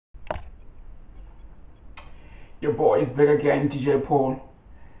Your boy is back again, DJ Paul.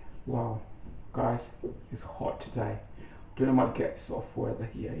 Wow, guys, it's hot today. Don't know what to get soft weather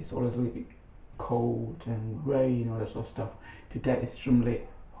here. It's always a little bit cold and rain, all that sort of stuff. Today is extremely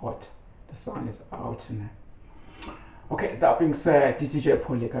hot. The sun is out and okay. That being said, this is DJ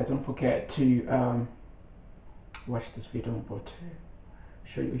Paul. Guys, don't forget to watch this video I'm about to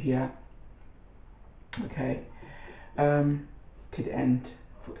show you here. Okay, to the end.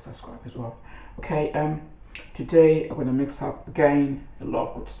 Subscribe as well. Okay, today I'm gonna mix up again a lot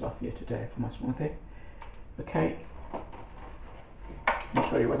of good stuff here today for my smoothie. Okay, let me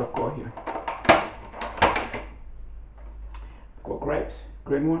show you what I've got here. I've got grapes,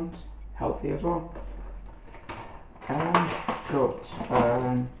 green ones, healthy as well, and got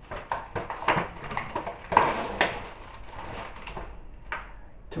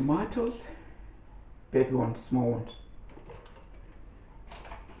tomatoes, baby ones, small ones.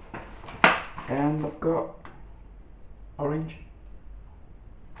 And I've got orange,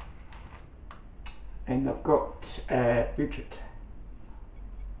 and I've got beetroot.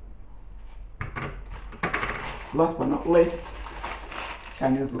 Last but not least,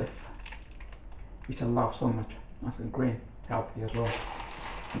 Chinese leaf, which I love so much. Nice and green, healthy as well.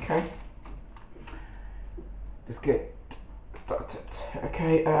 Okay, let's get started.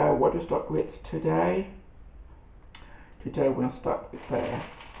 Okay, what do we start with today? Today we're gonna start with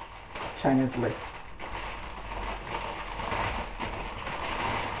Chinese leaf,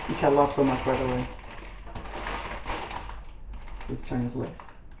 which I love so much, by the way. This Chinese leaf,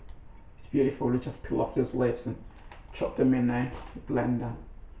 it's beautiful. You just peel off those leaves and chop them in a blender,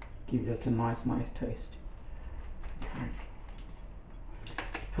 give it a nice taste. Okay.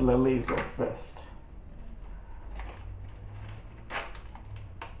 Peel the leaves off first.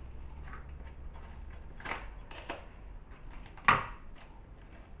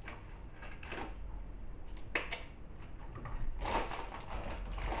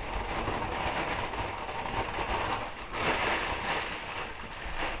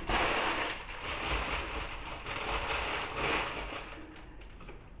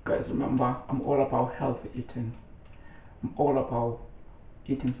 Guys, remember, I'm all about healthy eating. I'm all about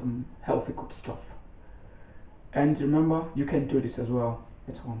eating some healthy good stuff. And remember, you can do this as well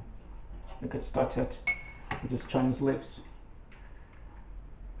at home. You get started with these Chinese leaves.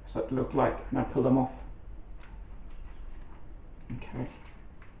 So it look like, and I peel them off. Okay.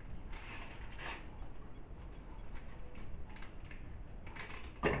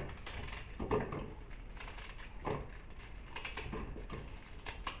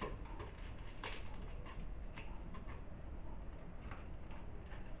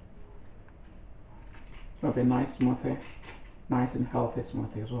 It'll be a nice smoothie, nice and healthy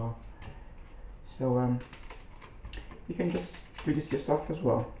smoothie as well. So you can just do this yourself as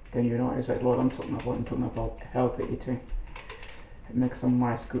well. Then you know exactly what I'm talking about. I'm talking about healthy eating. It makes some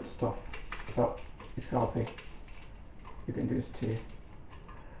nice good stuff. So it's healthy. You can do this too.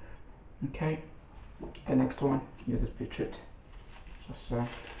 Okay. The next one uses beetroot. Just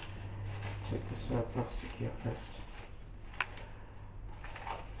take this plastic here first.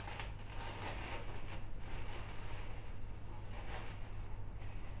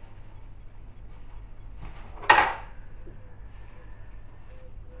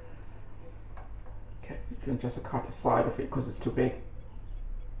 You can just cut the side of it because it's too big,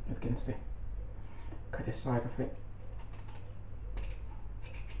 as you can see. Cut the side of it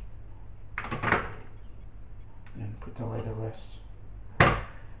and put away the rest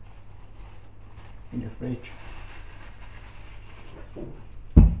in the fridge.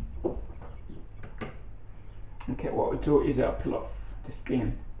 Okay, what we do is I'll peel off the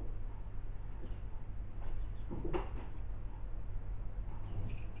skin.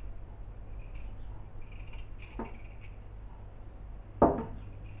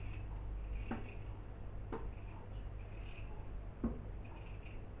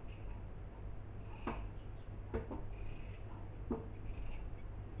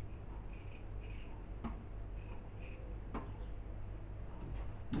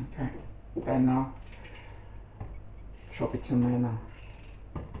 Okay, then now chop it in there now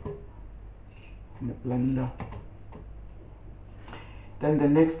in the blender. Then the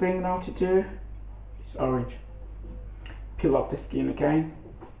next thing now to do is orange. Peel off the skin again.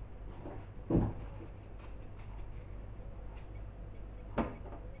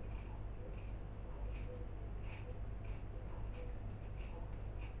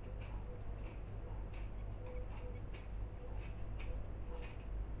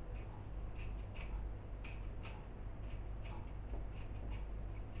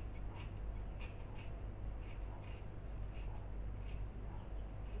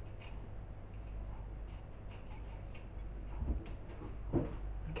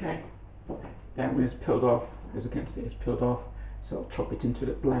 Okay, then when it's peeled off, as you can see, it's peeled off, so I'll chop it into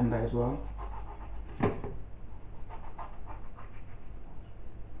the blender as well.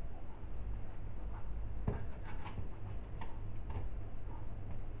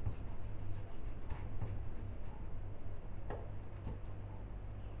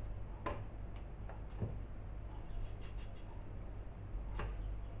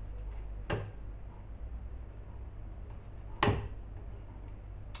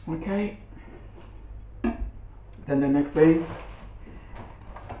 Okay, then the next thing,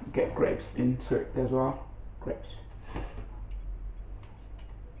 get grapes into it as well. Grapes.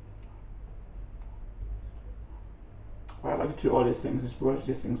 Why I like to do all these things is because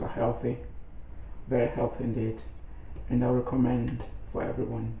these things are healthy, very healthy indeed, and I recommend for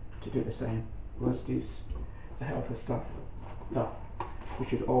everyone to do the same, because these are healthy stuff that we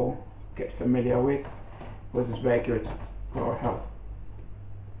should all get familiar with, because it's very good for our health.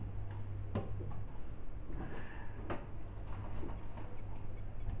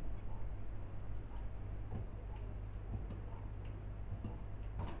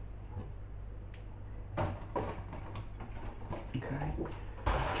 Okay.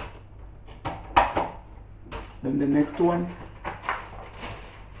 Then the next one,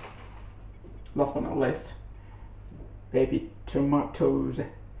 last but not least, baby tomatoes.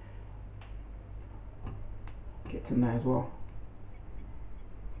 Get in there as well.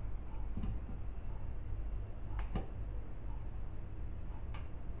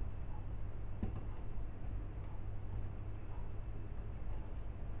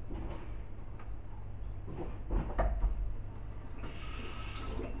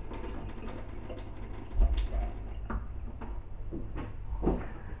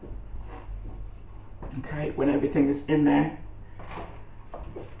 Okay, when everything is in there,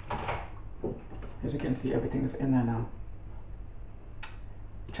 as you can see, everything is in there now.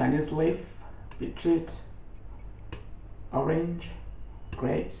 Chinese leaf, beetroot, orange,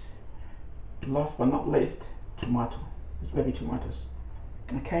 grapes, last but not least, tomato. It's baby tomatoes.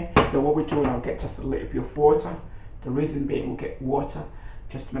 Okay, then what we do now, get just a little bit of water. The reason being, we'll get water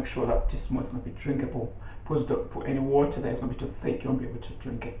just to make sure that this is going to be drinkable. Because don't put any water there, it's going to be too thick, you won't be able to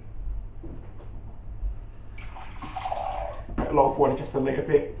drink it. Get a lot of water, just a little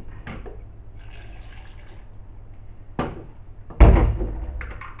bit.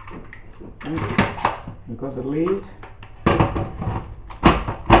 Because the lid,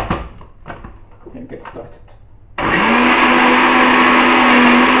 and get started.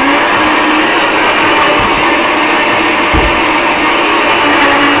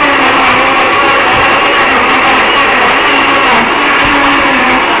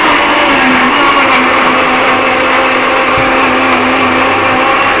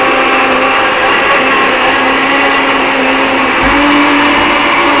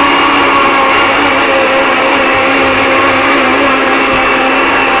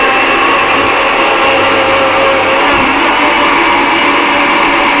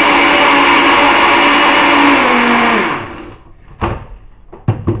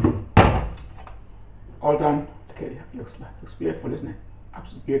 All done. Okay, it looks beautiful, isn't it?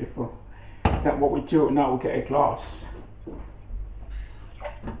 Absolutely beautiful. Then what we do now, we get a glass.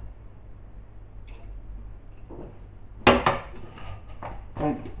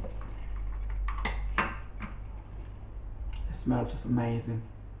 And the smell is just amazing.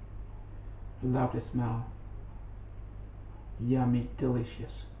 Love the smell. Yummy,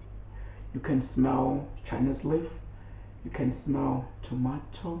 delicious. You can smell Chinese leaf. You can smell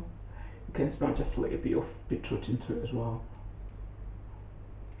tomato. You can smell just a little bit of beetroot into it as well.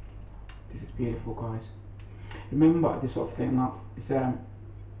 This is beautiful, guys. Remember, this sort of thing now is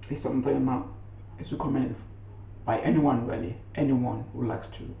something that is recommended by anyone, really. Anyone who likes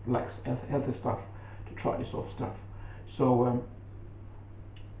healthy stuff, to try this sort of stuff. So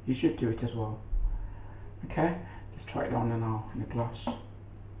you should do it as well. Okay, let's try it on now in a glass.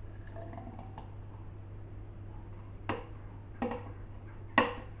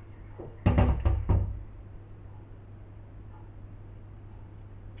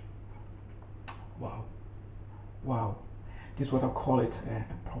 Wow, wow, this is what I call it, a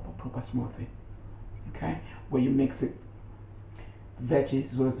proper smoothie. Okay, where you mix it,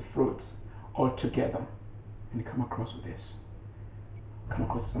 veggies as well as the fruits all together, and you come across with this. Come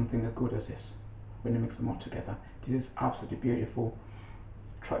across something as good as this when you mix them all together. This is absolutely beautiful.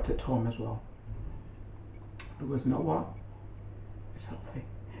 Try it at home as well, because you know what? It's healthy.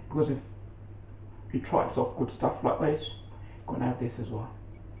 Because if you try some good stuff like this, you're gonna have this as well.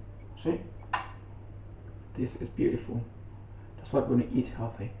 See? This is beautiful. That's why we're going to eat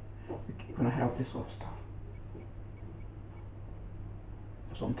healthy. We're going to have this sort of stuff.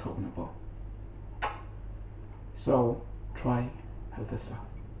 That's what I'm talking about. So try healthy stuff.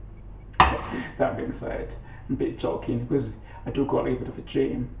 That being said, I'm a bit joking because I do go a little bit of a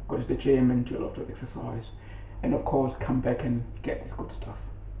gym, go to the gym and do a lot of exercise, and of course come back and get this good stuff,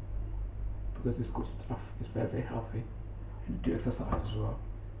 because this good stuff is very, very healthy, and do exercise as well.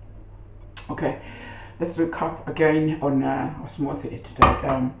 Okay, let's recap again on our smoothie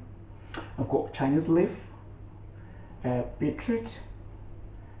today. I've got Chinese leaf, beetroot,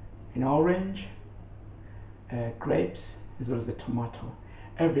 an orange, grapes, as well as the tomato.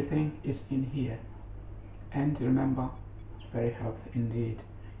 Everything is in here, and remember, it's very healthy indeed.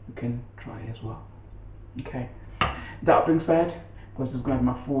 You can try as well. Okay, that being said, because this is going to be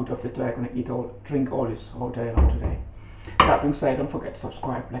my food of the day, I'm going to drink all this all day long today. That being said, don't forget to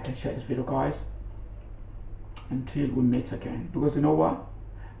subscribe, like and share this video, guys, until we meet again, because you know what,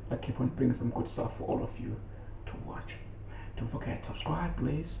 I keep on bringing some good stuff for all of you to watch. Don't forget, subscribe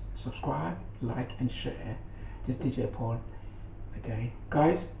please, subscribe, like and share. This is DJ Paul again,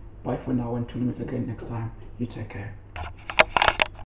 guys. Bye for now, until we meet again next time. You take care.